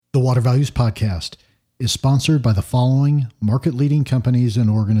The Water Values Podcast is sponsored by the following market-leading companies and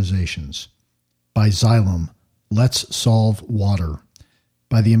organizations. By Xylem, Let's Solve Water.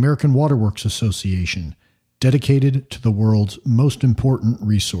 By the American Water Works Association, dedicated to the world's most important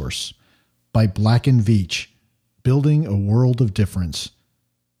resource. By Black & Veatch, building a world of difference.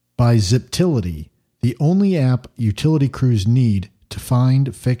 By Ziptility, the only app utility crews need to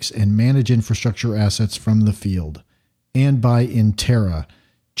find, fix, and manage infrastructure assets from the field. And by Intera,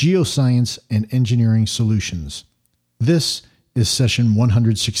 Geoscience and Engineering Solutions. This is session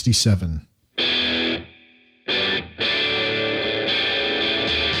 167.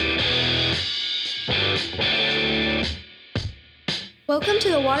 Welcome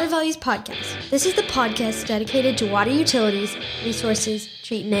to the Water Values Podcast. This is the podcast dedicated to water utilities, resources,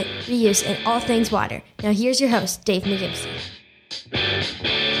 treatment, reuse, and all things water. Now here's your host, Dave McGimsey.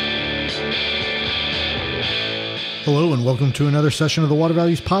 Hello and welcome to another session of the Water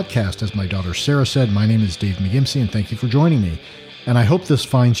Values Podcast. As my daughter Sarah said, my name is Dave McGimsey and thank you for joining me. And I hope this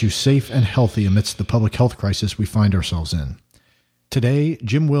finds you safe and healthy amidst the public health crisis we find ourselves in. Today,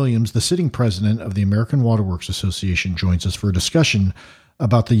 Jim Williams, the sitting president of the American Water Works Association, joins us for a discussion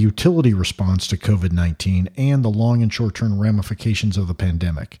about the utility response to COVID-19 and the long and short-term ramifications of the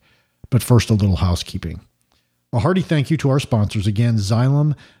pandemic. But first, a little housekeeping. A hearty thank you to our sponsors, again,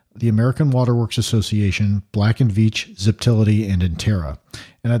 Xylem, the American Water Works Association, Black & Veatch, Ziptility, and Intera.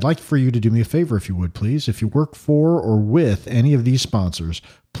 And I'd like for you to do me a favor, if you would, please. If you work for or with any of these sponsors,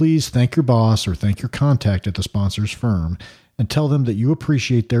 please thank your boss or thank your contact at the sponsor's firm and tell them that you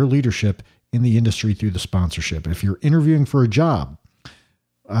appreciate their leadership in the industry through the sponsorship. If you're interviewing for a job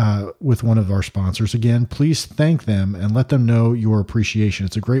with one of our sponsors, again, please thank them and let them know your appreciation.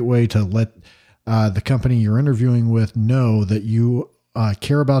 It's a great way to let the company you're interviewing with know that you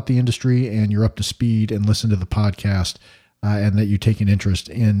care about the industry and you're up to speed and listen to the podcast and that you take an interest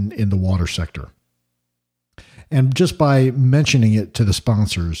in the water sector. And just by mentioning it to the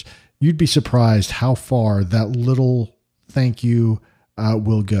sponsors, you'd be surprised how far that little thank you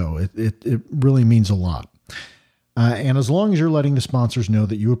will go. It really means a lot. And as long as you're letting the sponsors know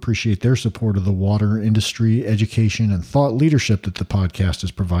that you appreciate their support of the water industry, education, and thought leadership that the podcast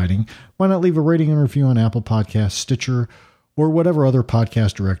is providing, why not leave a rating and review on Apple Podcasts, Stitcher, or whatever other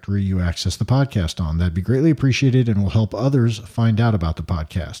podcast directory you access the podcast on. That'd be greatly appreciated and will help others find out about the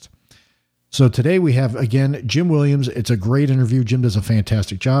podcast. So today we have, again, Jim Williams. It's a great interview. Jim does a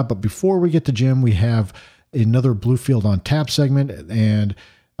fantastic job. But before we get to Jim, we have another Bluefield on Tap segment. And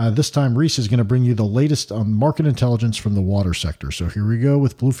this time Reese is going to bring you the latest on market intelligence from the water sector. So here we go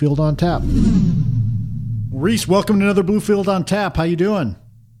with Bluefield on Tap. Reese, welcome to another Bluefield on Tap. How you doing?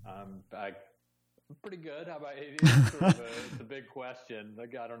 I'm pretty good. How about you? It's a big question.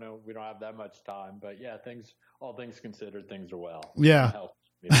 Like, I don't know. We don't have that much time, but yeah, all things considered, things are well. Yeah.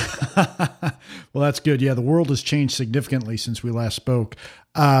 Well, that's good. Yeah, the world has changed significantly since we last spoke.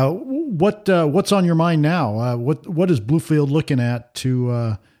 What's on your mind now? What is Bluefield looking at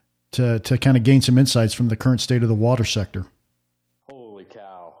to kind of gain some insights from the current state of the water sector? Holy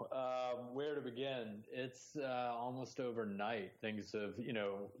cow! Where to begin? It's almost overnight. Things have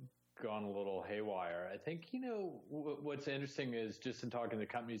gone a little haywire. I think what's interesting is just in talking to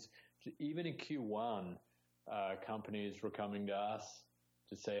companies, even in Q1, companies were coming to us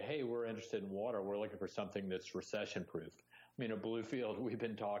to say, hey, we're interested in water. We're looking for something that's recession-proof. I mean, at Bluefield, we've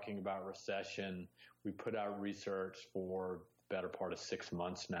been talking about recession. We put out research for the better part of 6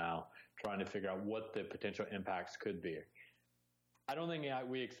 months now, trying to figure out what the potential impacts could be. I don't think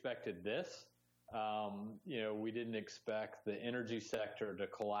we expected this. We didn't expect the energy sector to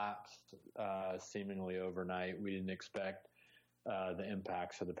collapse seemingly overnight. We didn't expect the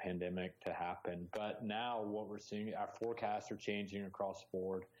impacts of the pandemic to happen. But now what we're seeing, our forecasts are changing across the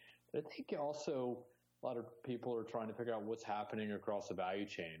board. But I think also a lot of people are trying to figure out what's happening across the value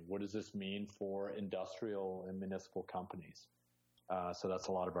chain. What does this mean for industrial and municipal companies? So that's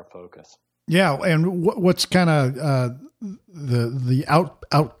a lot of our focus. Yeah. And what's kind of the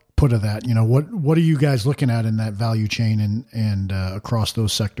output of that? What are you guys looking at in that value chain and across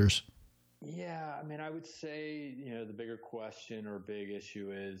those sectors? Yeah, I mean, I would say, the bigger question or big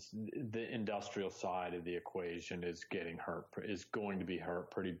issue is the industrial side of the equation is going to be hurt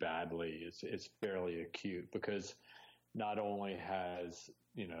pretty badly. It's fairly acute because not only has,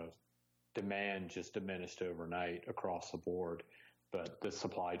 demand just diminished overnight across the board, but the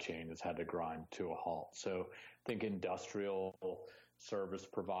supply chain has had to grind to a halt. So I think industrial service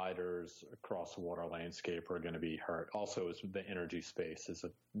providers across the water landscape are going to be hurt. Also, is the energy space is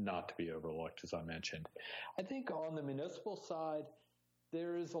not to be overlooked, as I mentioned. I think on the municipal side,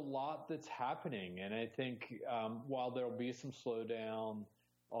 there is a lot that's happening. And I think while there'll be some slowdown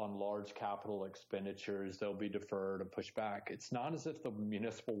on large capital expenditures, they'll be deferred and pushed back. It's not as if the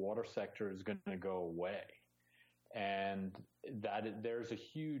municipal water sector is going to go away. And that there's a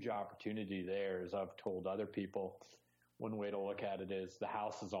huge opportunity there. As I've told other people, one way to look at it is the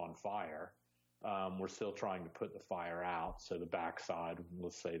house is on fire. We're still trying to put the fire out. So the backside,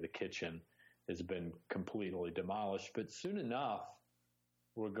 let's say the kitchen, has been completely demolished. But soon enough,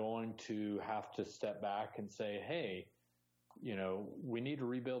 we're going to have to step back and say, hey, we need to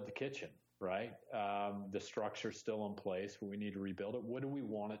rebuild the kitchen, right? The structure's still in place, but we need to rebuild it. What do we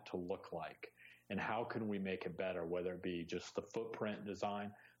want it to look like? And how can we make it better, whether it be just the footprint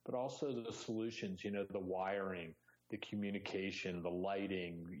design, but also the solutions, the wiring, the communication, the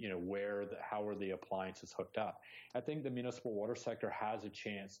lighting, how are the appliances hooked up? I think the municipal water sector has a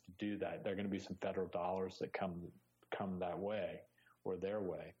chance to do that. There are going to be some federal dollars that come that way or their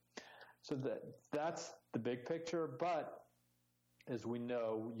way. So that's the big picture. But as we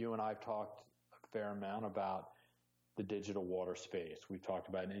know, you and I have talked a fair amount about the digital water space. We've talked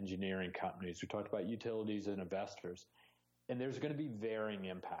about engineering companies. We talked about utilities and investors. And there's going to be varying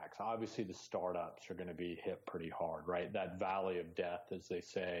impacts. Obviously, the startups are going to be hit pretty hard, right? That valley of death, as they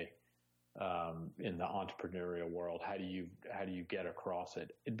say, in the entrepreneurial world. How do you get across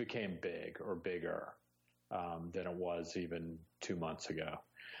it? It became big or bigger than it was even 2 months ago.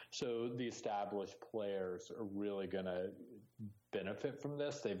 So the established players are really going to benefit from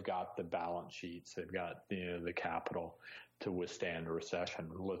this. They've got the balance sheets. They've got the capital to withstand a recession.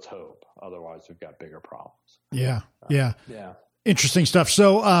 Let's hope. Otherwise, we've got bigger problems. Yeah. Interesting stuff.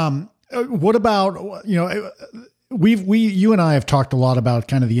 So, what about, you and I have talked a lot about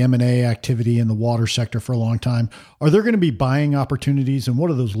kind of the M&A activity in the water sector for a long time. Are there going to be buying opportunities, and what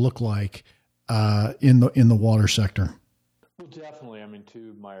do those look like in the water sector? Well, definitely. I mean,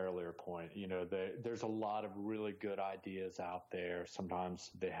 to my earlier point, there's a lot of really good ideas out there. Sometimes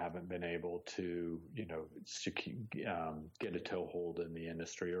they haven't been able to, get a toehold in the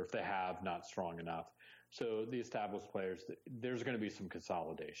industry, or if they have, not strong enough. So the established players, there's going to be some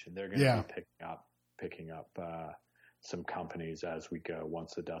consolidation. They're going to be picking up some companies as we go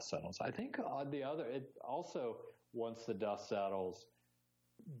once the dust settles. I think once the dust settles,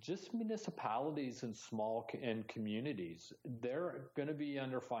 just municipalities and small and communities, they're going to be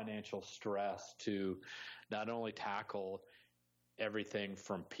under financial stress to not only tackle everything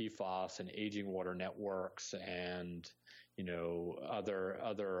from PFAS and aging water networks and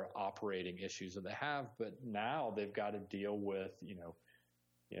other operating issues that they have, but now they've got to deal with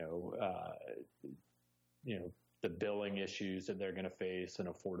the billing issues that they're going to face and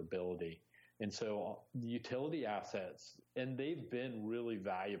affordability. And so the utility assets, and they've been really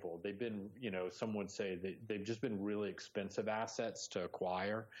valuable. They've been, some would say that they've just been really expensive assets to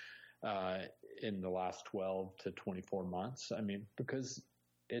acquire in the last 12 to 24 months. I mean, because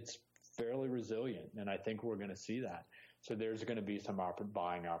it's fairly resilient, and I think we're going to see that. So there's going to be some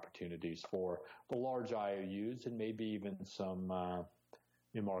buying opportunities for the large IOUs, and maybe even some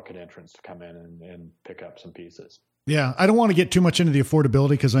new market entrants to come in and pick up some pieces. Yeah, I don't want to get too much into the affordability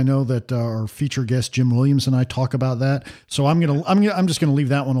because I know that our feature guest Jim Williams and I talk about that. So I'm just gonna leave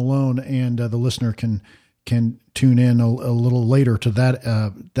that one alone, and the listener can tune in a little later to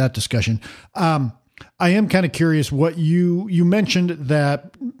that discussion. I am kind of curious what you mentioned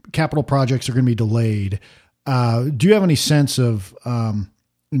that capital projects are going to be delayed. Do you have any sense of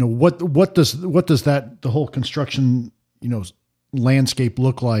what does the whole construction landscape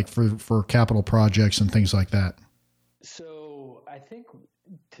look like for capital projects and things like that? So I think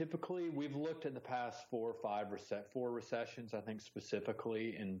typically we've looked at the past four recessions, I think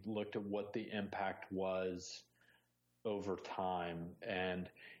specifically, and looked at what the impact was over time. And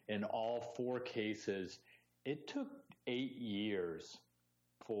in all four cases, it took 8 years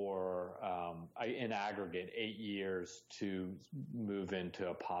for, in aggregate, 8 years to move into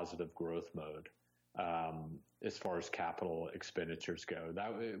a positive growth mode. As far as capital expenditures go,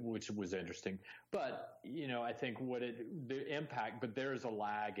 which was interesting. But, I think the impact, but there's a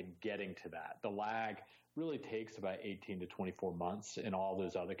lag in getting to that. The lag really takes about 18 to 24 months in all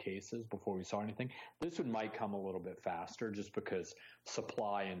those other cases before we saw anything. This one might come a little bit faster just because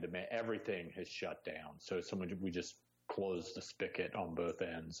supply and demand, everything has shut down. So we just closed the spigot on both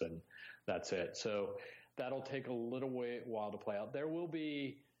ends, and that's it. So that'll take a little while to play out. There will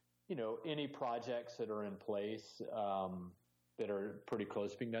be, any projects that are in place that are pretty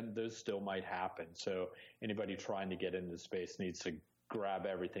close to being done, those still might happen. So anybody trying to get into the space needs to grab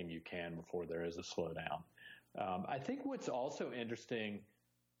everything you can before there is a slowdown. I think what's also interesting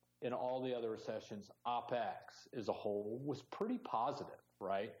in all the other recessions, OPEX as a whole was pretty positive,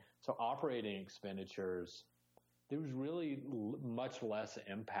 right? So operating expenditures, there was really much less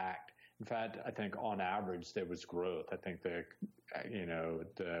impact. In fact, I think on average there was growth. I think the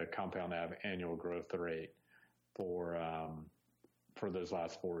compound annual growth rate for those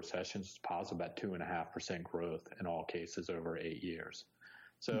last 4 recessions is positive, about 2.5% growth in all cases over 8 years.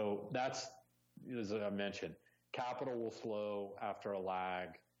 So that's, as I mentioned, capital will slow after a lag,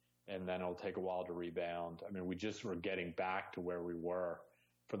 and then it'll take a while to rebound. I mean, we just were getting back to where we were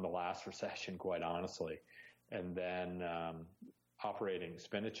from the last recession, quite honestly. And then operating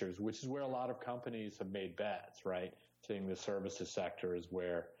expenditures, which is where a lot of companies have made bets, right? Seeing the services sector is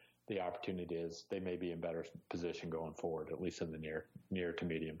where the opportunity is. They may be in better position going forward, at least in the near to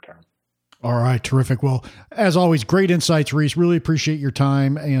medium term. All right. Terrific. Well, as always, great insights, Reese. Really appreciate your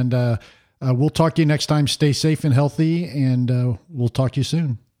time. And we'll talk to you next time. Stay safe and healthy, and we'll talk to you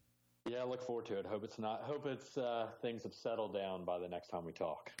soon. Yeah, I look forward to it. Hope it's things have settled down by the next time we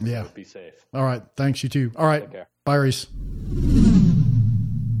talk. Yeah. So be safe. All right. Thanks, you too. All right. Take care. Bye, Reese.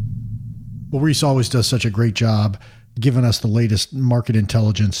 Well, Reese always does such a great job giving us the latest market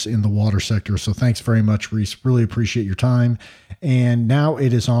intelligence in the water sector. So thanks very much, Reese. Really appreciate your time. And now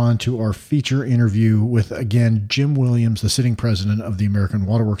it is on to our feature interview with, again, Jim Williams, the sitting president of the American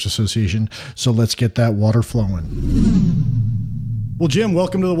Waterworks Association. So let's get that water flowing. Well, Jim,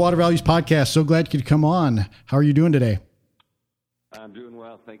 welcome to the Water Values Podcast. So glad you could come on. How are you doing today? I'm doing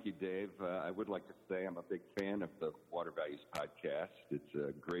well. Thank you, Dave. I would like to say I'm a big fan of the Water Values Podcast. It's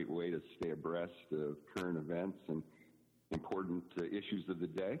a great way to stay abreast of current events and important issues of the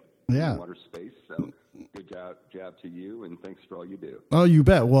day in the water space. So good job to you, and thanks for all you do. Oh, you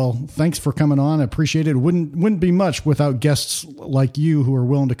bet. Well, thanks for coming on. I appreciate it. It wouldn't be much without guests like you who are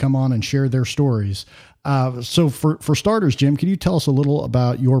willing to come on and share their stories. So for starters, Jim, can you tell us a little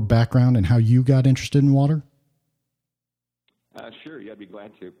about your background and how you got interested in water? Sure. Yeah, I'd be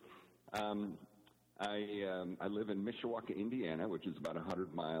glad to. I live in Mishawaka, Indiana, which is about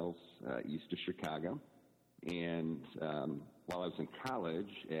 100 miles east of Chicago. And while I was in college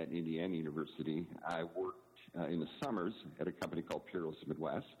at Indiana University, I worked in the summers at a company called Peerless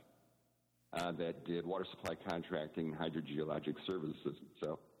Midwest that did water supply contracting and hydrogeologic services.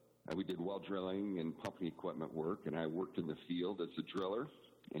 So we did well drilling and pumping equipment work, and I worked in the field as a driller,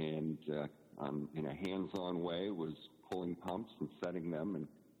 and in a hands-on way was pulling pumps and setting them, and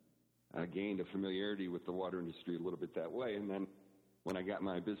I gained a familiarity with the water industry a little bit that way. And then when I got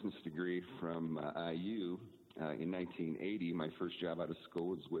my business degree from IU in 1980, my first job out of school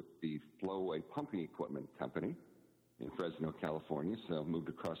was with the Flowway Pumping Equipment Company in Fresno, California. So I moved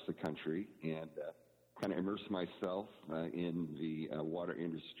across the country and kind of immersed myself in the water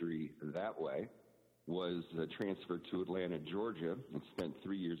industry that way. Was transferred to Atlanta, Georgia, and spent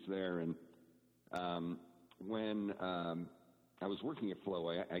 3 years there. And when I was working at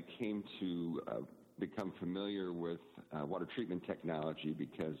Flowway, I came to become familiar with water treatment technology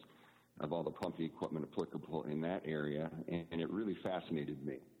because of all the pumping equipment applicable in that area, and it really fascinated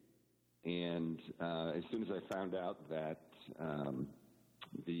me. And as soon as I found out that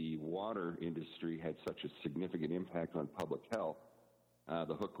the water industry had such a significant impact on public health,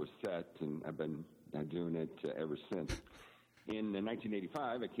 the hook was set, and I've been doing it ever since. In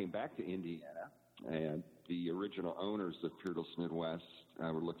 1985, I came back to Indiana, and the original owners of Peerless Midwest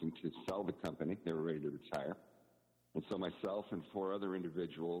were looking to sell the company. They were ready to retire. And so myself and 4 other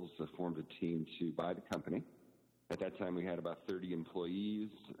individuals formed a team to buy the company. At that time, we had about 30 employees.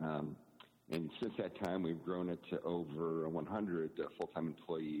 And since that time, we've grown it to over 100 full-time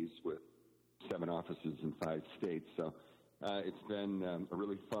employees with 7 offices in 5 states. So it's been a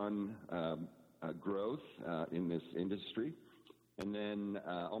really fun growth in this industry. And then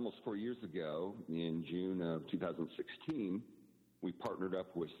almost 4 years ago, in June of 2016, we partnered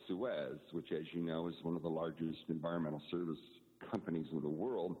up with Suez, which, as you know, is one of the largest environmental service companies in the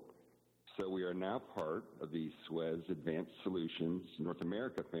world. So we are now part of the Suez Advanced Solutions North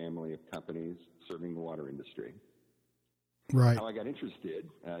America family of companies serving the water industry. Right. How I got interested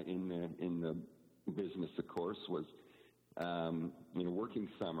in the business, of course, was working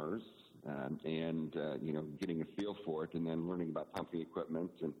summers and getting a feel for it, and then learning about pumping equipment,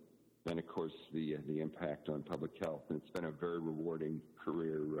 and then, of course, the impact on public health. And it's been a very rewarding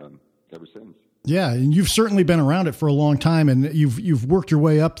career ever since. Yeah, and you've certainly been around it for a long time, and you've worked your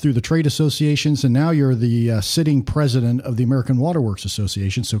way up through the trade associations, and now you're the sitting president of the American Waterworks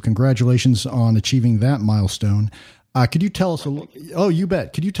Association. So congratulations on achieving that milestone. Could you tell us you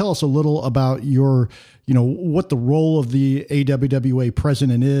bet. Could you tell us a little about your, what the role of the AWWA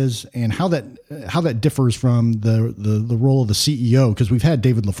president is, and how that differs from the role of the CEO? Because we've had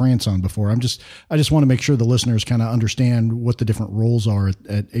David LaFrance on before. I just want to make sure the listeners kind of understand what the different roles are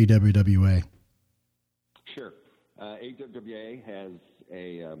at AWWA. Sure. AWWA has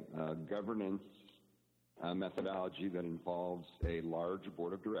a governance methodology that involves a large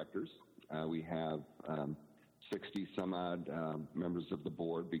board of directors. We have 60 some odd members of the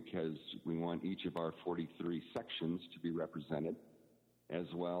board because we want each of our 43 sections to be represented, as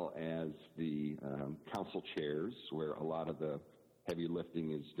well as the council chairs, where a lot of the heavy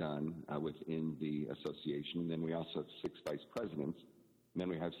lifting is done within the association. And then we also have 6 vice presidents, and then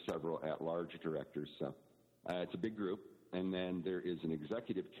we have several at-large directors. So it's a big group. And then there is an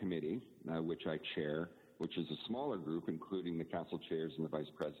executive committee, which I chair, which is a smaller group, including the council chairs and the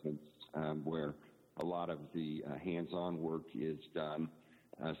vice presidents, where a lot of the hands-on work is done,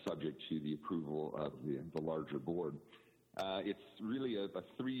 subject to the approval of the larger board. It's really a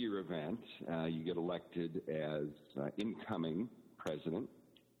 3-year event. You get elected as incoming president,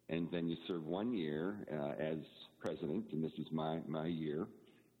 and then you serve 1 year as president, and this is my year.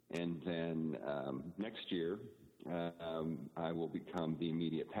 And then next year, I will become the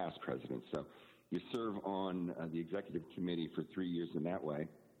immediate past president. So you serve on the executive committee for 3 years in that way,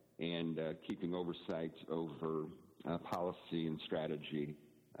 and keeping oversight over policy and strategy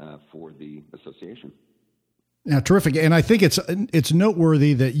for the association. Yeah, terrific. And I think it's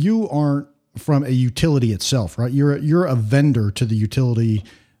noteworthy that you aren't from a utility itself, right? You're a vendor to the utility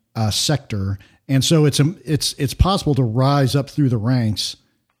sector, and so it's possible to rise up through the ranks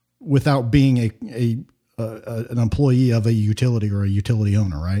without being an employee of a utility or a utility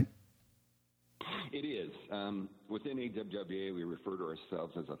owner, right? It is. Within AWWA, we refer to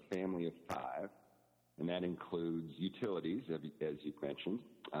ourselves as a family of 5, and that includes utilities, as you've mentioned.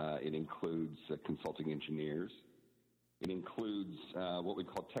 It includes consulting engineers. It includes what we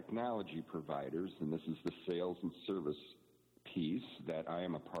call technology providers, and this is the sales and service piece that I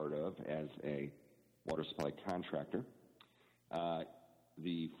am a part of as a water supply contractor.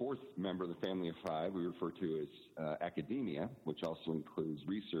 The 4th member of the family of 5 we refer to as academia, which also includes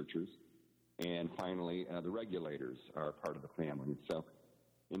researchers. And finally, the regulators are part of the family. So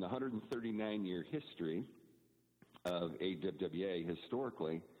in the 139-year history of AWWA,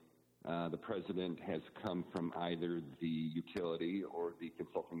 historically, the president has come from either the utility or the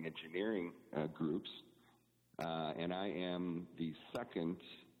consulting engineering groups. And I am the second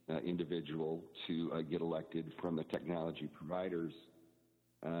individual to get elected from the technology providers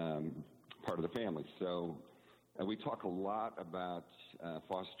part of the family. So we talk a lot about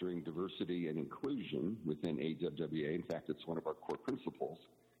fostering diversity and inclusion within AWWA. In fact, it's one of our core principles.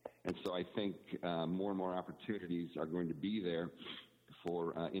 And so I think more and more opportunities are going to be there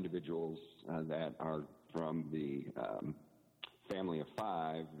for individuals that are from the family of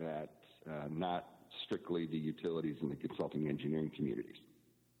 5, that not strictly the utilities and the consulting engineering communities.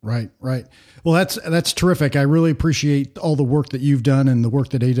 Right. Well, that's terrific. I really appreciate all the work that you've done and the work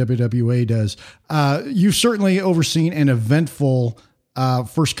that AWWA does. You've certainly overseen an eventful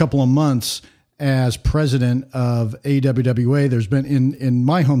first couple of months as president of AWWA. There's been in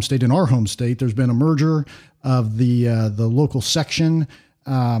my home state, in our home state, there's been a merger of the local section,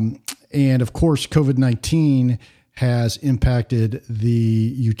 and of course, COVID-19 has impacted the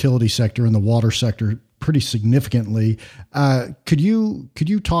utility sector and the water sector pretty significantly. Could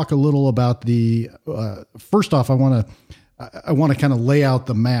you talk a little about the? First off, I want to kind of lay out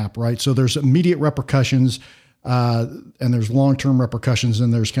the map, right? So there's immediate repercussions, and there's long-term repercussions,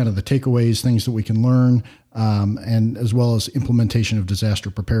 and there's kind of the takeaways, things that we can learn, and as well as implementation of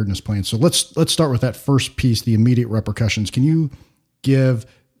disaster preparedness plans. So let's start with that first piece, the immediate repercussions. Can you give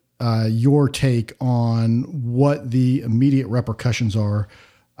your take on what the immediate repercussions are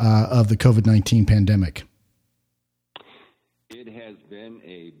of the COVID-19 pandemic? It has been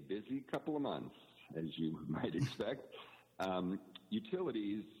a busy couple of months, as you might expect.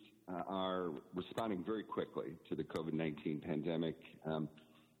 Utilities are responding very quickly to the COVID-19 pandemic.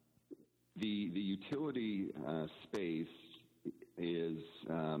 The utility space is,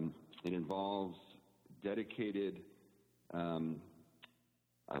 it involves dedicated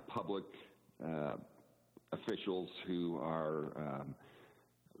public officials who are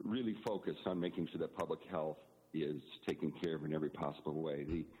really focused on making sure that public health is taken care of in every possible way.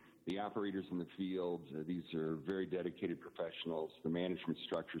 The operators in the field, these are very dedicated professionals. The management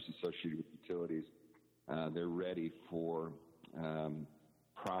structures associated with utilities, they're ready for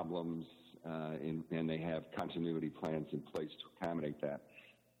problems, and they have continuity plans in place to accommodate that.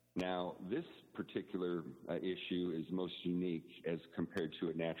 Now, this particular issue is most unique as compared to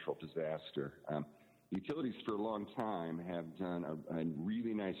a natural disaster. Utilities for a long time have done a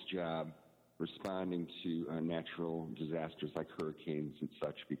really nice job responding to natural disasters like hurricanes and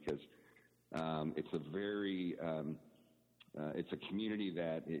such, because it's a very it's a community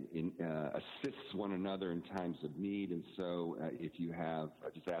that assists one another in times of need, and so if you have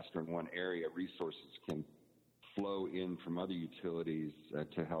a disaster in one area, resources can flow in from other utilities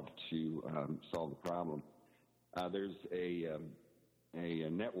to help to solve the problem. There's a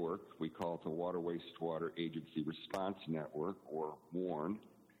network, we call it the Water Wastewater Agency Response Network, or WARN,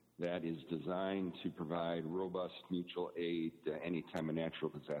 that is designed to provide robust mutual aid anytime a natural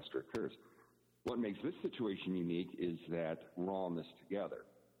disaster occurs. What makes this situation unique is that we're all in this together.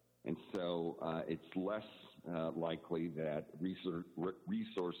 And so it's less likely that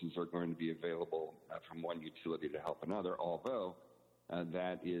resources are going to be available from one utility to help another, although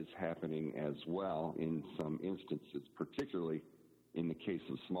that is happening as well in some instances, particularly in the case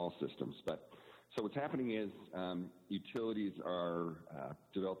of small systems. So what's happening is utilities are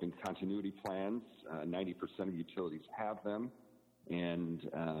developing continuity plans. 90% of utilities have them, and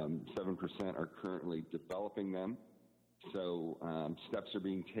 7% are currently developing them. So steps are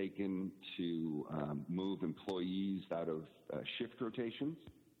being taken to move employees out of shift rotations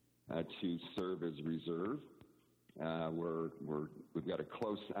to serve as reserve. We've got a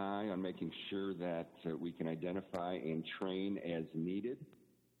close eye on making sure that we can identify and train as needed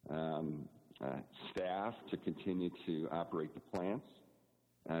staff to continue to operate the plants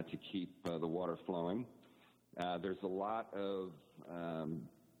to keep the water flowing. There's a lot of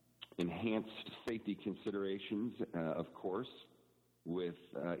enhanced safety considerations, of course, with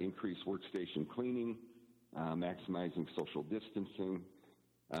increased workstation cleaning, maximizing social distancing.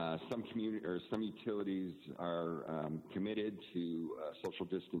 Some utilities are committed to social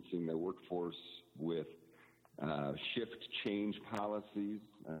distancing their workforce with shift change policies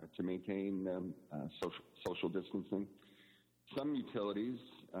to maintain social distancing. Some utilities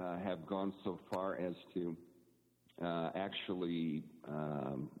have gone so far as to actually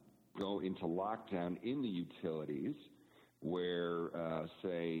go into lockdown in the utilities where,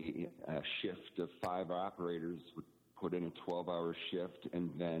 say, a shift of 5 operators would put in a 12-hour shift and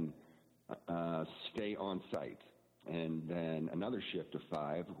then stay on site. And then another shift of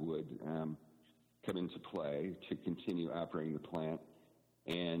 5 would come into play to continue operating the plant.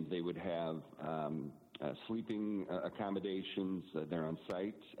 And they would have sleeping accommodations. They're on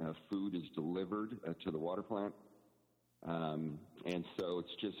site. Food is delivered to the water plant. And so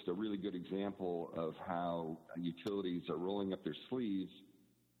it's just a really good example of how utilities are rolling up their sleeves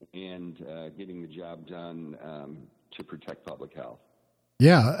and getting the job done to protect public health.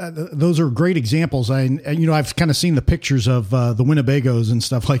 Yeah, those are great examples. I've kind of seen the pictures of the Winnebagos and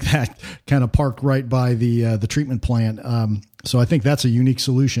stuff like that, kind of parked right by the treatment plant. So I think that's a unique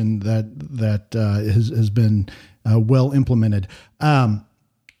solution that has been well implemented.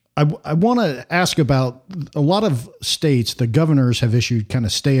 I want to ask about a lot of states. The governors have issued kind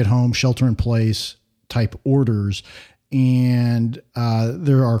of stay-at-home, shelter-in-place type orders, and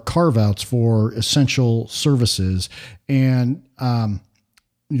there are carve-outs for essential services. And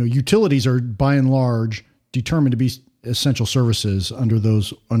utilities are by and large determined to be essential services under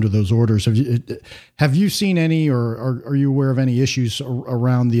those orders. Have you seen any, or are you aware of any issues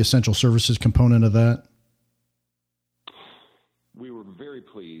around the essential services component of that? We were very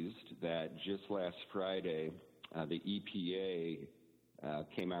pleased that just last Friday, the EPA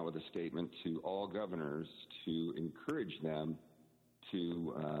came out with a statement to all governors to encourage them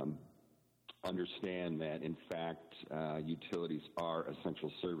to understand that, in fact, utilities are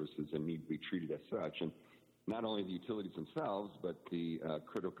essential services and need to be treated as such. And not only the utilities themselves, but the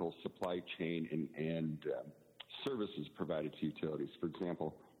critical supply chain and services provided to utilities. For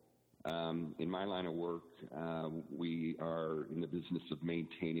example, in my line of work, we are in the business of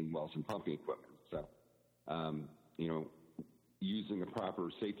maintaining wells and pumping equipment. So, using the proper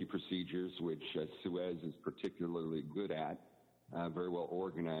safety procedures, which Suez is particularly good at, very well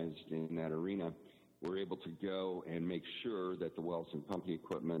organized in that arena, we're able to go and make sure that the wells and pumping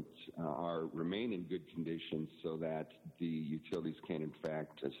equipment remain in good condition so that the utilities can, in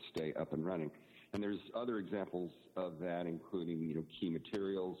fact, stay up and running. And there's other examples of that, including key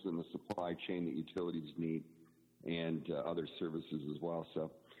materials in the supply chain that utilities need, and other services as well.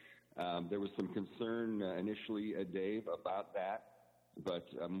 So there was some concern initially, Dave, about that, but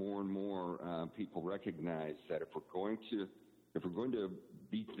more and more people recognize that if we're going to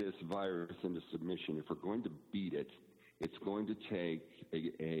beat this virus into submission, if we're going to beat it, it's going to take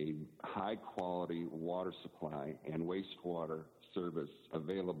a high-quality water supply and wastewater service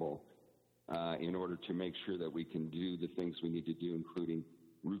available in order to make sure that we can do the things we need to do, including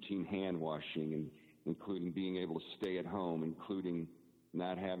routine hand washing, and including being able to stay at home, including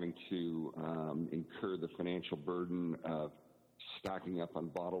not having to incur the financial burden of stocking up on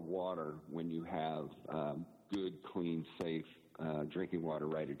bottled water when you have good, clean, safe drinking water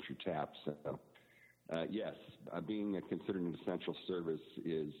right at your tap. So, yes, being considered an essential service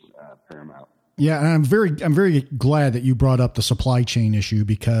is paramount. Yeah, and I'm very glad that you brought up the supply chain issue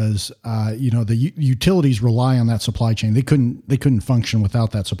because the utilities rely on that supply chain. They couldn't function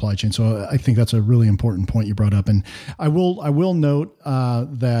without that supply chain. So I think that's a really important point you brought up. And I will note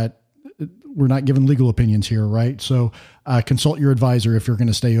that we're not giving legal opinions here, right? So consult your advisor if you're going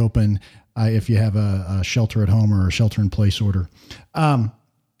to stay open. If you have a shelter at home or a shelter in place order.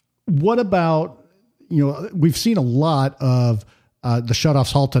 What about, we've seen a lot of the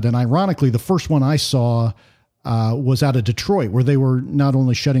shutoffs halted. And ironically, the first one I saw was out of Detroit, where they were not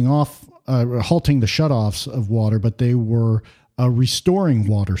only halting the shutoffs of water, but they were restoring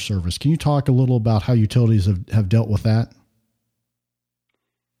water service. Can you talk a little about how utilities have dealt with that?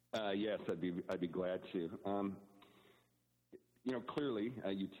 Yes, I'd be glad to. Clearly,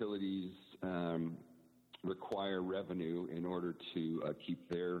 utilities require revenue in order to keep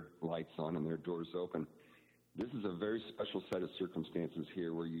their lights on and their doors open. This is a very special set of circumstances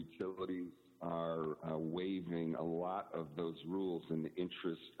here where utilities are waiving a lot of those rules in the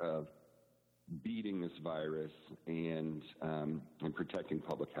interest of beating this virus and protecting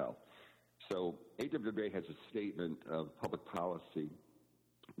public health. So AWWA has a statement of public policy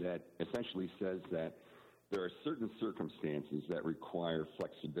that essentially says that there are certain circumstances that require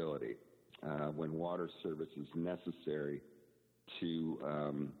flexibility when water service is necessary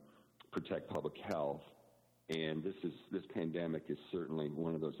to protect public health. And this pandemic is certainly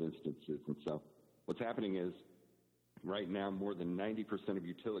one of those instances. And so what's happening is right now more than 90% of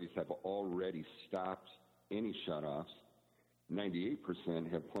utilities have already stopped any shutoffs.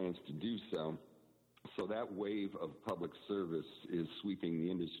 98% have plans to do so. So that wave of public service is sweeping the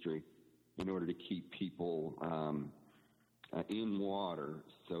industry in order to keep people in water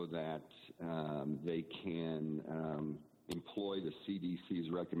so that they can employ the CDC's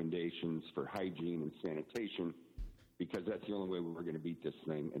recommendations for hygiene and sanitation, because that's the only way we're going to beat this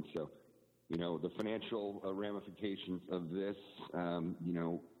thing. And so, the financial ramifications of this,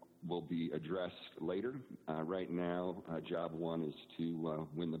 will be addressed later. Right now, job one is to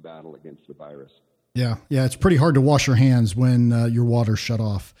win the battle against the virus. Yeah. It's pretty hard to wash your hands when your water's shut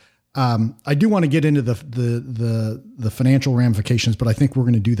off. I do want to get into the financial ramifications, but I think we're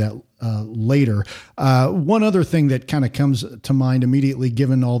going to do that later. One other thing that kind of comes to mind immediately,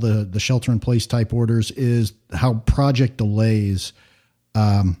 given all the shelter in place type orders, is how project delays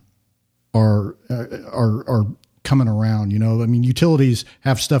are coming around. Utilities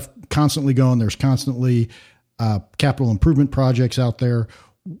have stuff constantly going. There's constantly capital improvement projects out there.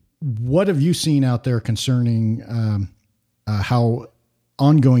 What have you seen out there concerning how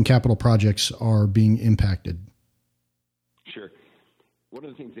ongoing capital projects are being impacted? Sure. One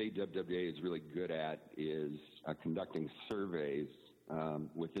of the things AWWA is really good at is conducting surveys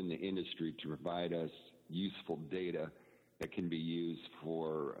within the industry to provide us useful data that can be used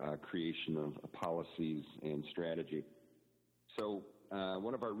for creation of policies and strategy. So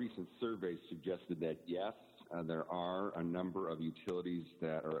one of our recent surveys suggested that, yes, there are a number of utilities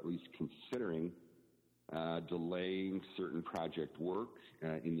that are at least considering delaying certain project work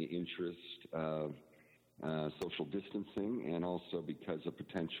in the interest of social distancing, and also because of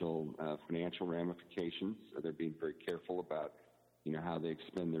potential financial ramifications. They're being very careful about, how they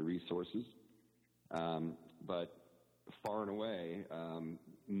expend their resources. But far and away,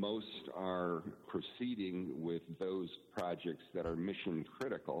 most are proceeding with those projects that are mission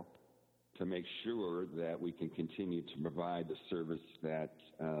critical to make sure that we can continue to provide the service that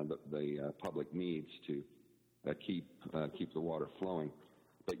the public needs to keep the water flowing.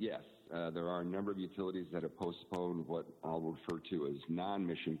 But yes, there are a number of utilities that have postponed what I'll refer to as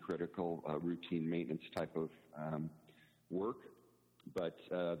non-mission critical, routine maintenance type of work. But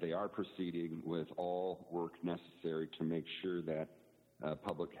they are proceeding with all work necessary to make sure that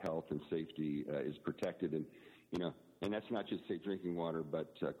public health and safety is protected. And, and that's not just safe drinking water,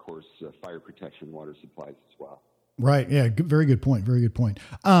 but of course, fire protection water supplies as well. Right. Yeah. Very good point. Very good point.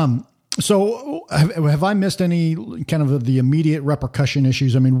 So have I missed any kind of the immediate repercussion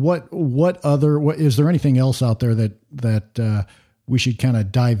issues? I mean, what is there anything else out there that we should kind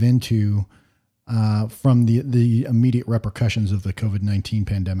of dive into from the immediate repercussions of the COVID-19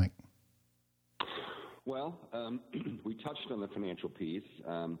 pandemic? Well, we touched on the financial piece.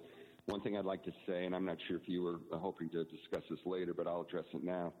 One thing I'd like to say, and I'm not sure if you were hoping to discuss this later, but I'll address it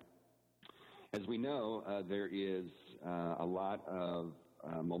now. As we know, there is a lot of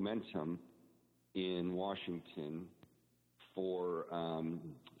momentum in Washington for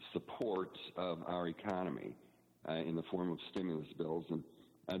support of our economy in the form of stimulus bills. And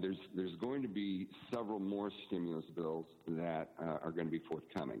there's going to be several more stimulus bills that are going to be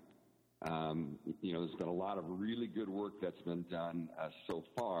forthcoming. There's been a lot of really good work that's been done so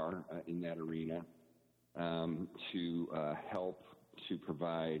far in that arena to help to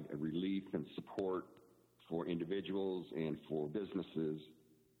provide relief and support for individuals and for businesses.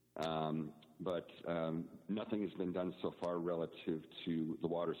 But nothing has been done so far relative to the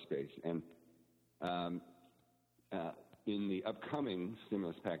water space. And in the upcoming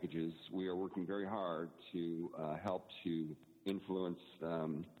stimulus packages, we are working very hard to help to influence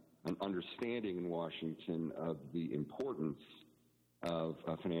an understanding in Washington of the importance of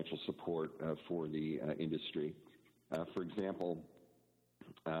financial support for the industry. For example,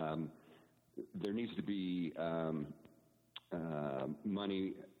 there needs to be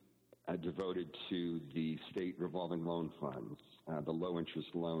money devoted to the state revolving loan funds, the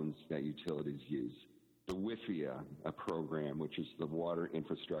low-interest loans that utilities use. The WIFIA program, which is the Water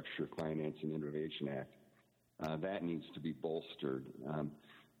Infrastructure Finance and Innovation Act, that needs to be bolstered.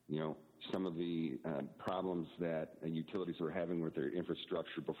 Some of the problems that utilities were having with their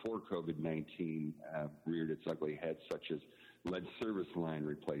infrastructure before COVID-19 reared its ugly head, such as lead service line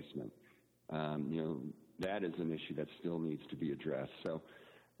replacement. That is an issue that still needs to be addressed. So,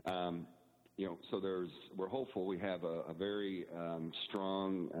 we're hopeful. We have a very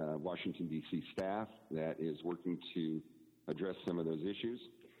strong Washington, D.C. staff that is working to address some of those issues.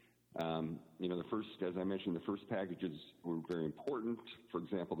 As I mentioned, the first packages were very important. For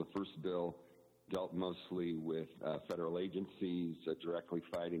example, the first bill dealt mostly with federal agencies directly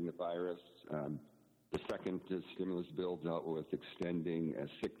fighting the virus. The second stimulus bill dealt with extending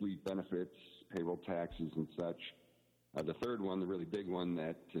sick leave benefits, payroll taxes, and such. The third one, the really big one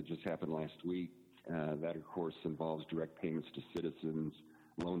that just happened last week, that of course involves direct payments to citizens,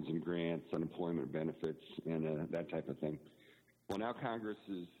 loans and grants, unemployment benefits, and that type of thing. Well, now Congress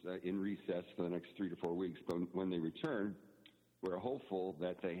is in recess for the next 3 to 4 weeks, but when they return, we're hopeful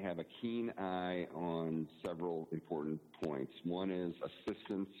that they have a keen eye on several important points. One is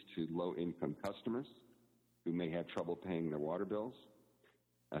assistance to low-income customers who may have trouble paying their water bills,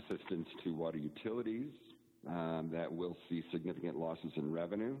 assistance to water utilities that will see significant losses in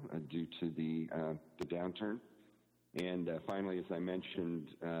revenue due to the downturn, and finally, as I mentioned,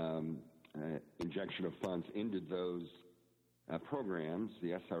 injection of funds into those programs,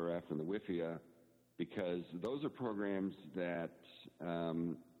 the SRF and the WIFIA, because those are programs that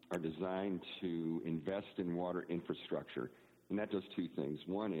are designed to invest in water infrastructure. And that does two things.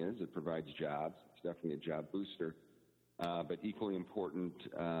 One is it provides jobs. It's definitely a job booster. But equally important,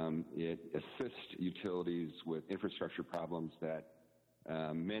 it assists utilities with infrastructure problems that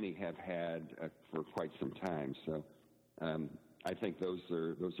many have had for quite some time. So I think those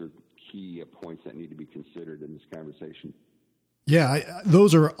are key points that need to be considered in this conversation. Yeah,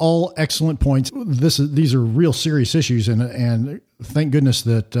 those are all excellent points. These are real serious issues, and thank goodness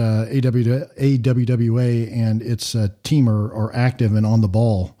that AWWA and its team are active and on the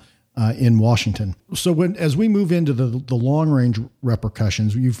ball in Washington. So as we move into the long range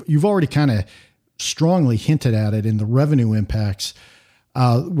repercussions, you've already kind of strongly hinted at it in the revenue impacts.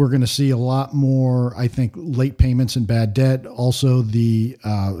 We're going to see a lot more, I think, late payments and bad debt. Also, the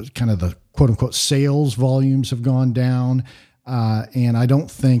kind of the quote unquote sales volumes have gone down. And I don't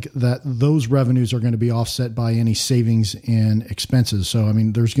think that those revenues are going to be offset by any savings in expenses. So, I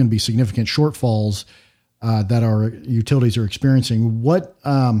mean, there's going to be significant shortfalls that our utilities are experiencing. What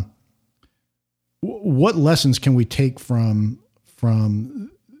lessons can we take from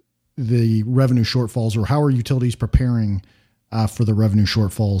the revenue shortfalls, or how are utilities preparing for the revenue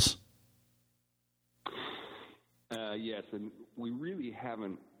shortfalls? Yes, and we really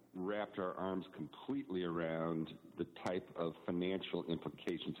haven't wrapped our arms completely around the type of financial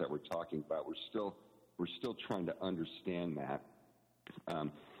implications that we're talking about. We're still trying to understand that,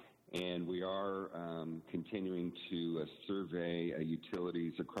 and we are continuing to survey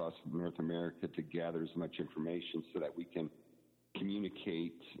utilities across North America to gather as much information so that we can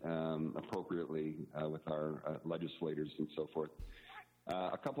communicate appropriately with our legislators and so forth.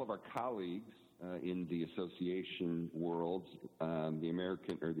 A couple of our colleagues in the association world,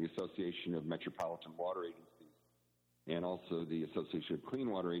 the Association of Metropolitan Water Agencies, and also the Association of Clean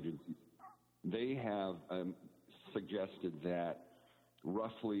Water Agencies, they have suggested that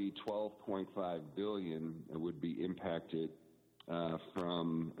roughly $12.5 billion would be impacted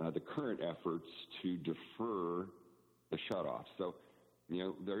from the current efforts to defer the shutoff. So,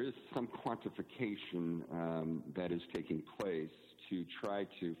 there is some quantification that is taking place to try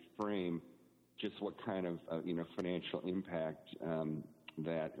to frame just what kind of financial impact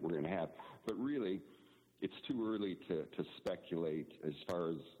that we're going to have. But really, it's too early to speculate as far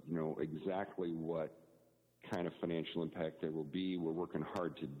as, exactly what kind of financial impact there will be. We're working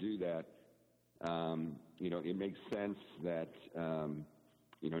hard to do that. It makes sense that,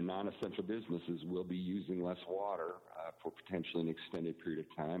 non-essential businesses will be using less water for potentially an extended period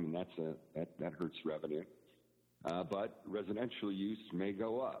of time, and that hurts revenue. But residential use may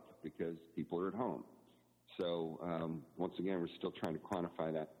go up because people are at home. So once again, we're still trying to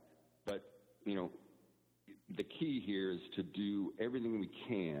quantify that. But, the key here is to do everything we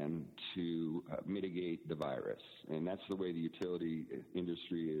can to mitigate the virus. And that's the way the utility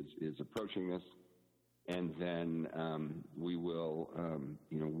industry is approaching this. And then we will,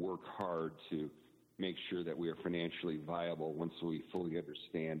 work hard to make sure that we are financially viable once we fully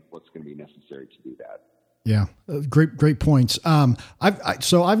understand what's going to be necessary to do that. Yeah, great points. I've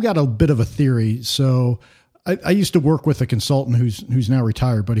got a bit of a theory. So I used to work with a consultant who's now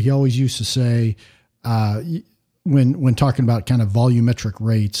retired, but he always used to say, when talking about kind of volumetric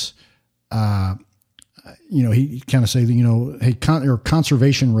rates, he kind of say, hey,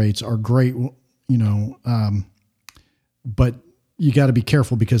 conservation rates are great, but you got to be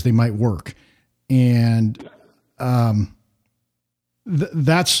careful because they might work. And,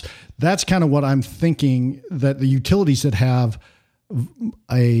 that's kind of what I'm thinking, that the utilities that have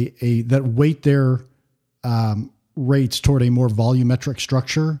that weight their, rates toward a more volumetric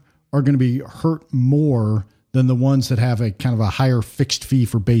structure are going to be hurt more than the ones that have a kind of a higher fixed fee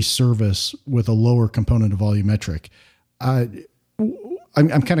for base service with a lower component of volumetric. I'm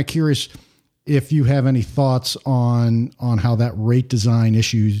kind of curious if you have any thoughts on how that rate design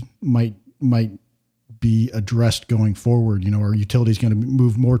issues might be addressed going forward. Are utilities going to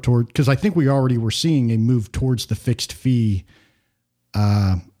move more toward, because I think we already were seeing a move towards the fixed fee.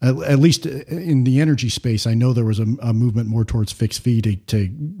 At least in the energy space, I know there was a movement more towards fixed fee to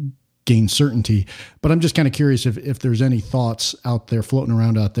gain certainty, but I'm just kind of curious if there's any thoughts out there floating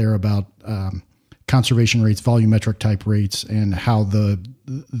around out there about conservation rates, volumetric type rates, and how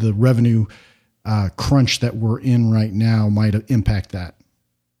the revenue crunch that we're in right now might impact that.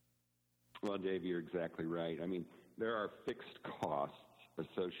 Well, Dave, you're exactly right. I mean, there are fixed costs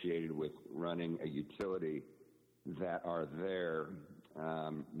associated with running a utility that are there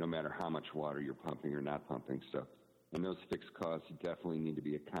no matter how much water you're pumping or not pumping. And those fixed costs definitely need to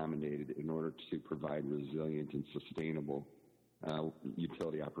be accommodated in order to provide resilient and sustainable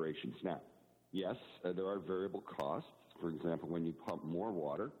utility operations. Now, yes, there are variable costs. For example, when you pump more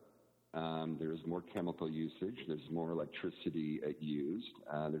water, there's more chemical usage, there's more electricity used,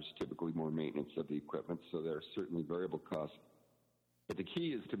 there's typically more maintenance of the equipment, so there are certainly variable costs. But the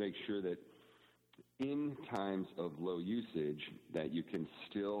key is to make sure that in times of low usage, that you can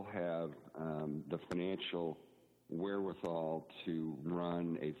still have the financial wherewithal to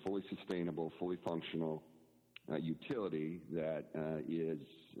run a fully sustainable, fully functional utility that is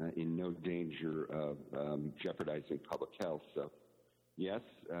in no danger of jeopardizing public health. So, yes,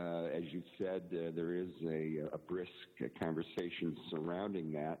 as you said, there is a brisk conversation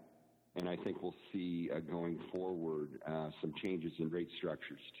surrounding that, and I think we'll see going forward some changes in rate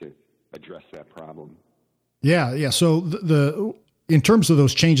structures to address that problem. Yeah. So in terms of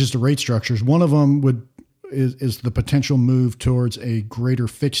those changes to rate structures, one of them is the potential move towards a greater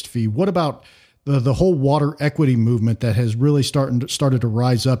fixed fee. What about the whole water equity movement that has really started to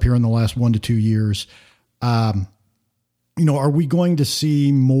rise up here in the last 1 to 2 years? Are we going to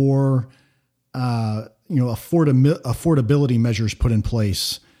see more, affordability measures put in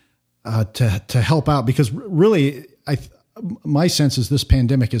place to help out? Because really, my sense is this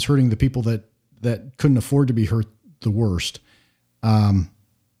pandemic is hurting the people that couldn't afford to be hurt the worst. And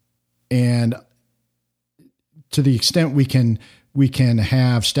to the extent we can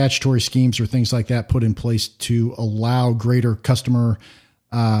have statutory schemes or things like that put in place to allow greater customer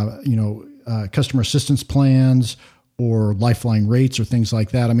assistance plans or lifeline rates or things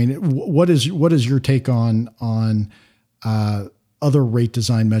like that. I mean, what is your take on other rate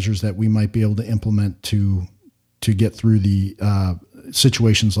design measures that we might be able to implement to get through the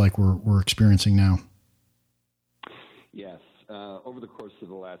situations like we're experiencing now? Yes. Over the course of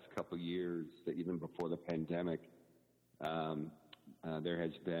the last couple of years, even before the pandemic, there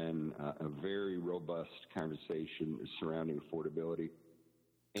has been a very robust conversation surrounding affordability.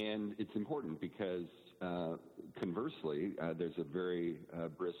 And it's important because, conversely, there's a very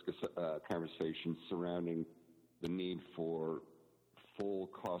brisk conversation surrounding the need for full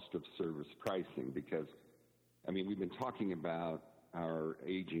cost of service pricing because, we've been talking about our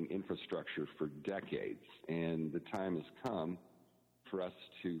aging infrastructure for decades, and the time has come for us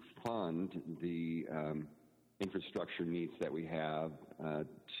to fund the infrastructure needs that we have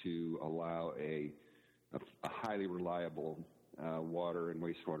to allow a a highly reliable water and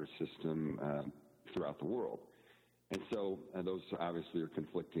wastewater system throughout the world. And so those obviously are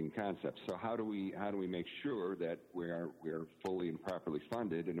conflicting concepts. So how do we make sure that we're fully and properly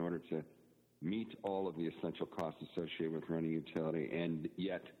funded in order to meet all of the essential costs associated with running utility and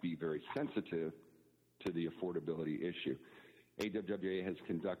yet be very sensitive to the affordability issue? AWWA has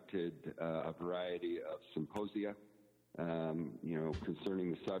conducted a variety of symposia,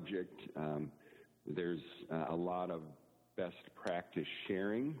 concerning the subject. There's a lot of best practice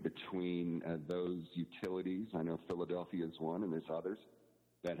sharing between those utilities. I know Philadelphia is one, and there's others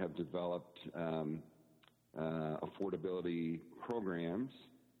that have developed affordability programs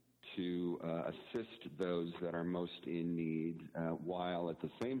to assist those that are most in need, while at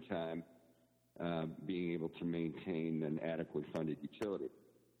the same time being able to maintain an adequately funded utility.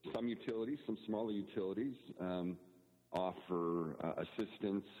 Some utilities, some smaller utilities, offer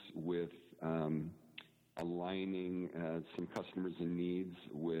assistance with aligning some customers and needs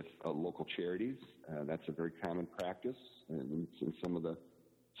with local charities. That's a very common practice in some of the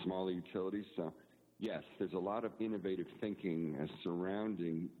smaller utilities. So, yes, there's a lot of innovative thinking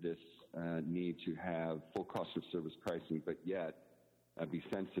surrounding this need to have full cost of service pricing, but yet be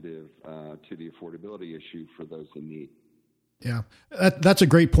sensitive to the affordability issue for those in need. Yeah, that's a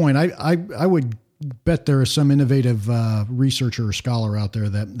great point. I would bet there is some innovative researcher or scholar out there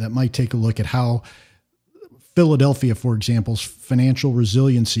that might take a look at how Philadelphia, for example's financial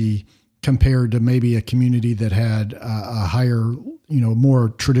resiliency compared to maybe a community that had a higher, more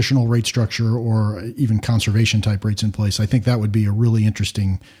traditional rate structure or even conservation type rates in place. I think that would be a really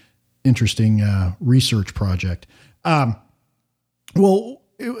interesting research project. Well,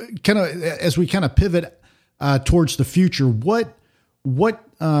 kind of as we kind of pivot towards the future, what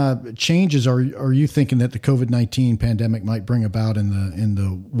changes are you thinking that the COVID-19 pandemic might bring about in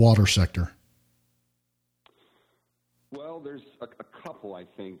the water sector? Well, there's a couple I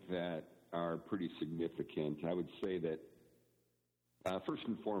think that are pretty significant. I would say that first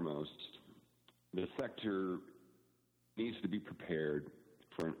and foremost, the sector needs to be prepared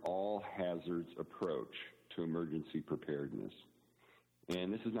for an all hazards approach to emergency preparedness.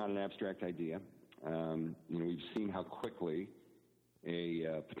 And this is not an abstract idea. We've seen how quickly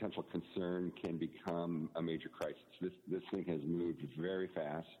a potential concern can become a major crisis. This thing has moved very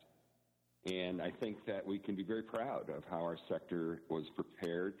fast, and I think that we can be very proud of how our sector was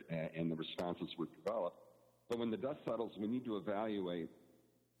prepared and the responses were developed. But when the dust settles, we need to evaluate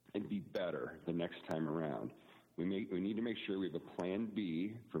and be better the next time around. We need to make sure we have a plan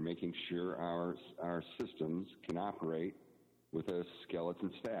B for making sure our systems can operate with a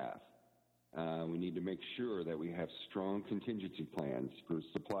skeleton staff. We need to make sure that we have strong contingency plans for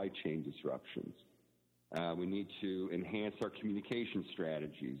supply chain disruptions. We need to enhance our communication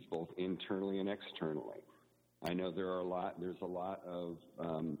strategies, both internally and externally. I know there's a lot of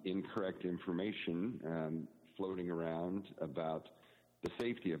incorrect information floating around about the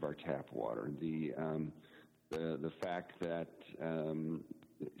safety of our tap water, the fact that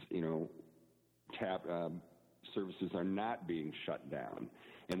tap services are not being shut down.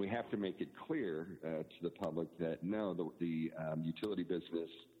 And we have to make it clear to the public that no, the utility business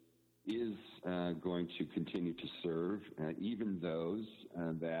is going to continue to serve even those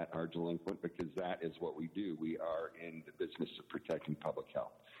that are delinquent, because that is what we do. We are in the business of protecting public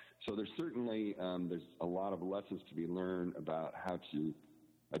health. So there's certainly there's a lot of lessons to be learned about how to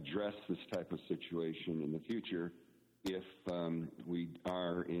address this type of situation in the future if we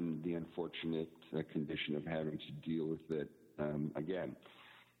are in the unfortunate condition of having to deal with it again.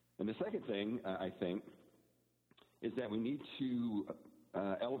 And the second thing, I think, is that we need to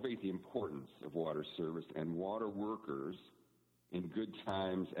elevate the importance of water service and water workers in good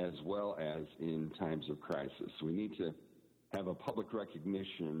times as well as in times of crisis. We need to have a public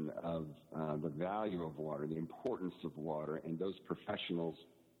recognition of the value of water, the importance of water, and those professionals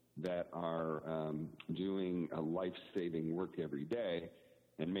that are doing a life-saving work every day,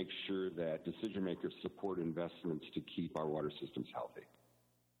 and make sure that decision makers support investments to keep our water systems healthy.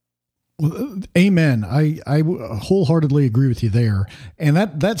 Well, amen. I wholeheartely agree with you there, and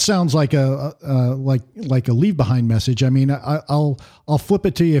that sounds like a leave behind message. I mean, I'll flip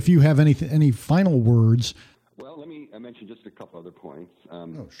it to you if you have any final words. Well, let me mention just a couple other points.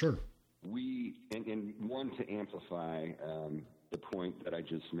 Sure. We and one to amplify the point that I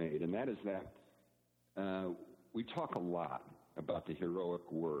just made, and that is that we talk a lot about the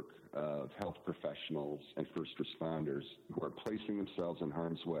heroic work of health professionals and first responders who are placing themselves in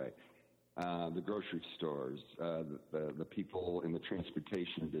harm's way. The grocery stores, the people in the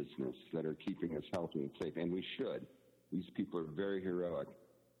transportation business that are keeping us healthy and safe, and we should. These people are very heroic.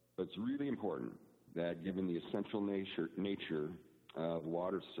 But it's really important that given the essential nature of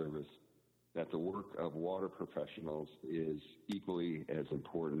water service, that the work of water professionals is equally as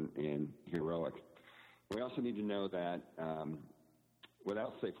important and heroic. We also need to know that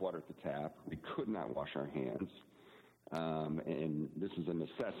without safe water at the tap, we could not wash our hands. And this is a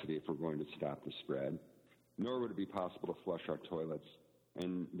necessity if we're going to stop the spread. Nor would it be possible to flush our toilets.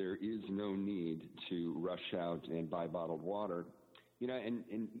 And there is no need to rush out and buy bottled water. You know, and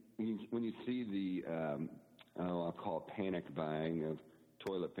when you see the, I'll call it panic buying of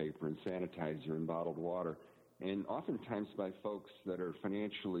toilet paper and sanitizer and bottled water, and oftentimes by folks that are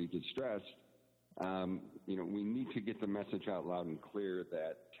financially distressed, you know, we need to get the message out loud and clear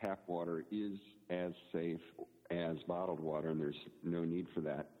that tap water is as safe as bottled water, and there's no need for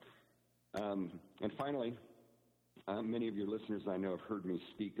that. And finally, many of your listeners I know have heard me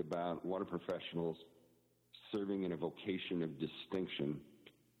speak about water professionals serving in a vocation of distinction.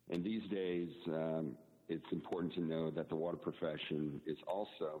 And these days, it's important to know that the water profession is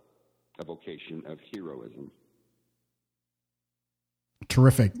also a vocation of heroism.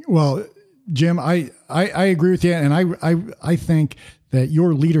 Terrific. Well, Jim, I agree with you, and I think that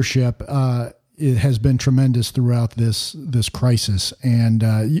your leadership it has been tremendous throughout this crisis, and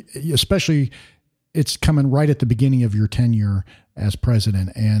especially it's coming right at the beginning of your tenure as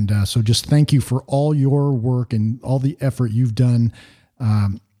president. And so just thank you for all your work and all the effort you've done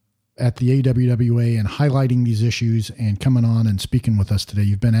at the AWWA and highlighting these issues and coming on and speaking with us today.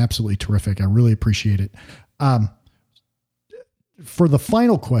 You've been absolutely terrific. I really appreciate it. For the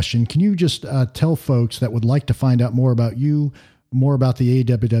final question, can you just tell folks that would like to find out more about you, more about the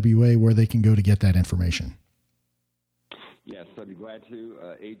AWWA, where they can go to get that information? Yes, I'd be glad to.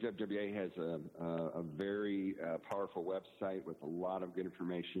 AWWA has a very powerful website with a lot of good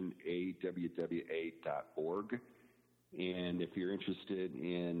information, awwa.org. And if you're interested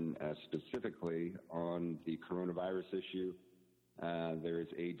in specifically on the coronavirus issue, there is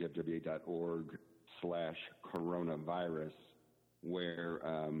awwa.org/coronavirus, where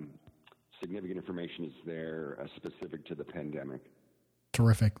significant information is there specific to the pandemic.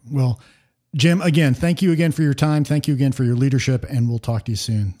 Terrific. Well, Jim, again, thank you again for your time. Thank you again for your leadership, and we'll talk to you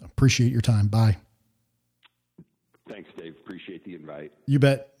soon. Appreciate your time. Bye. Thanks, Dave. Appreciate the invite. You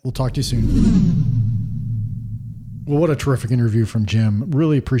bet. We'll talk to you soon. Well, what a terrific interview from Jim.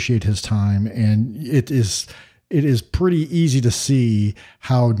 Really appreciate his time. And it is pretty easy to see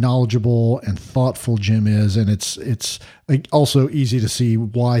how knowledgeable and thoughtful Jim is. And it's also easy to see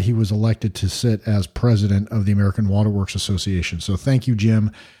why he was elected to sit as president of the American Water Works Association. So thank you,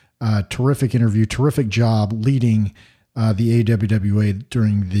 Jim. Terrific interview, terrific job leading the AWWA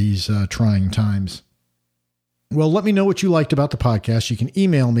during these trying times. Well, let me know what you liked about the podcast. You can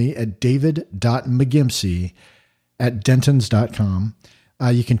email me at david.mcgimpsey@dentons.com.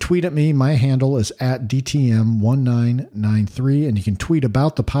 You can tweet at me. My handle is @DTM1993, and you can tweet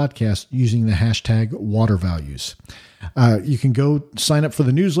about the podcast using the hashtag watervalues. You can go sign up for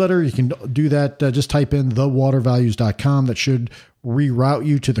the newsletter. You can do that. Just type in thewatervalues.com. That should reroute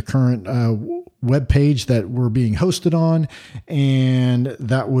you to the current web page that we're being hosted on. And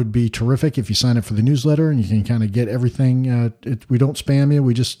that would be terrific if you sign up for the newsletter, and you can kind of get everything. We don't spam you.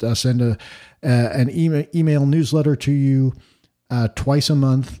 We just send an email newsletter to you twice a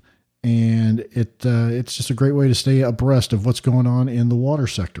month. And it's just a great way to stay abreast of what's going on in the water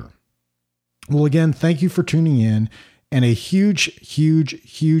sector. Well, again, thank you for tuning in, and a huge, huge,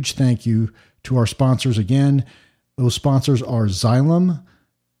 huge thank you to our sponsors. Again, those sponsors are Xylem,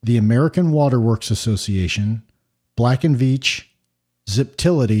 the American Water Works Association, Black & Veatch,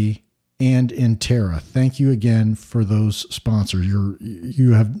 Ziptility, and Intera. Thank you again for those sponsors.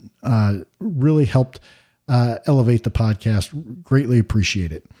 You have really helped elevate the podcast. Greatly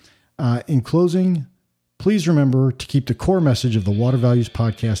appreciate it. In closing, please remember to keep the core message of the Water Values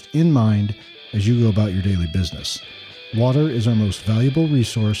Podcast in mind as you go about your daily business. Water is our most valuable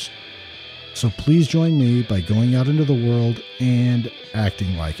resource, so please join me by going out into the world and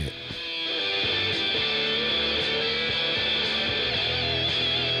acting like it.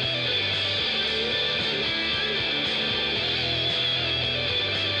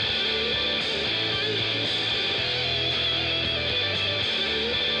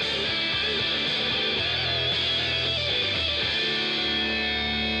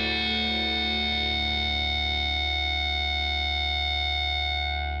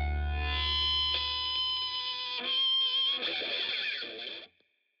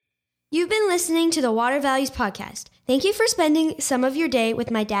 You've been listening to the Water Values Podcast. Thank you for spending some of your day with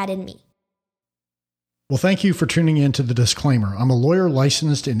my dad and me. Well, thank you for tuning in to the disclaimer. I'm a lawyer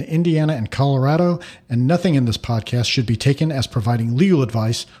licensed in Indiana and Colorado, and nothing in this podcast should be taken as providing legal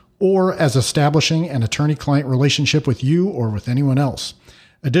advice or as establishing an attorney-client relationship with you or with anyone else.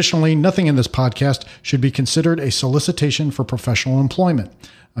 Additionally, nothing in this podcast should be considered a solicitation for professional employment.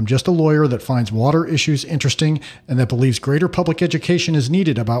 I'm just a lawyer that finds water issues interesting and that believes greater public education is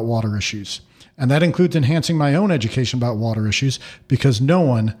needed about water issues. And that includes enhancing my own education about water issues because no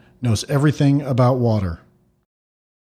one knows everything about water.